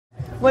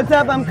What's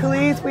up? I'm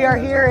Kelis. We are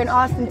here in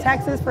Austin,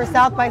 Texas for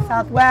South by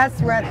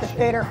Southwest. We're at the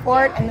Fader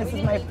Fort, and this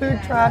is my food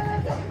truck,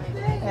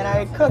 and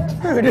I cooked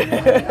food.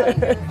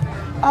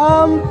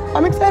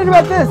 I'm excited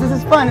about this. This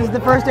is fun. This is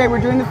the first day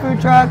we're doing the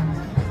food truck,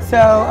 so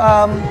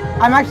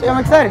I'm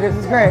excited. This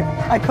is great.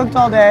 I cooked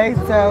all day,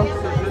 so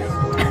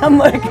I'm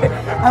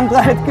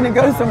glad it's gonna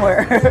go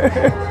somewhere.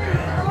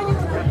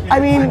 I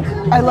mean,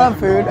 I love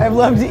food. I've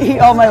loved to eat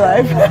all my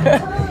life.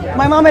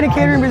 My mom had a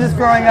catering business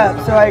growing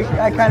up, so I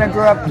kind of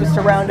grew up just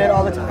around it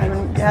all the time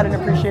and had an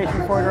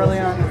appreciation for it early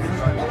on.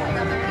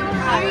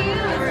 How are you?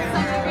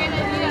 Such a great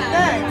idea.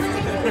 Thanks.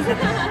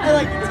 I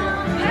like it too.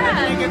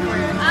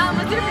 Yeah.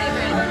 What's your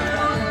favorite?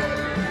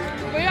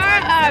 We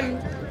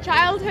are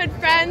childhood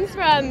friends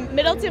from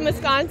Middleton,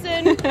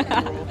 Wisconsin,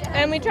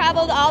 and we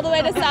traveled all the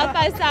way to South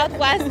by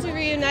Southwest to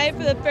reunite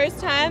for the first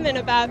time in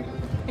about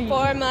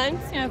 4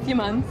 months. Yeah, a few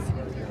months.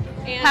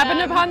 And,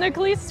 Happened upon the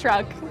Kelis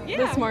truck this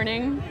yeah.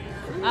 morning.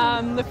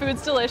 The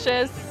food's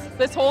delicious.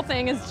 This whole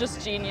thing is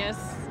just genius.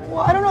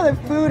 Well, I don't know that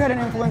food had an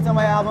influence on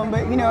my album,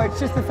 but you know, it's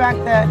just the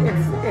fact that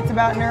it's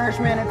about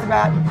nourishment, it's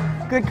about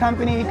good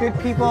company, good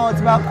people,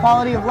 it's about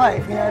quality of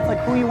life. You know, it's like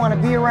who you want to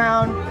be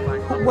around,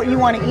 what you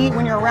want to eat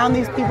when you're around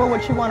these people,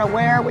 what you want to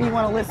wear, what you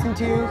want to listen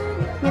to.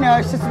 You know,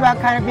 it's just about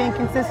kind of being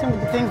consistent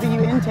with the things that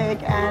you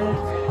intake, and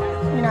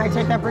you know, I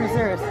take that pretty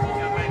serious.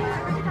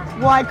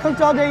 Well, I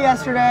cooked all day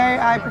yesterday.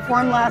 I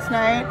performed last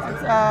night.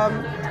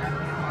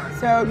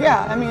 So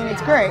yeah, I mean,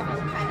 it's great.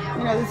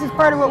 You know, this is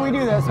part of what we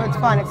do though, so it's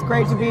fun. It's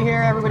great to be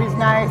here. Everybody's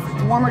nice.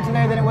 It's warmer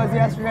today than it was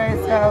yesterday,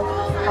 so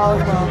all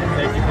is well.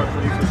 Thank you for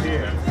being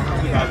here.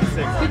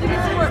 Did you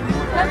get some more? Did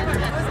you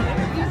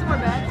get some more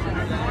bags?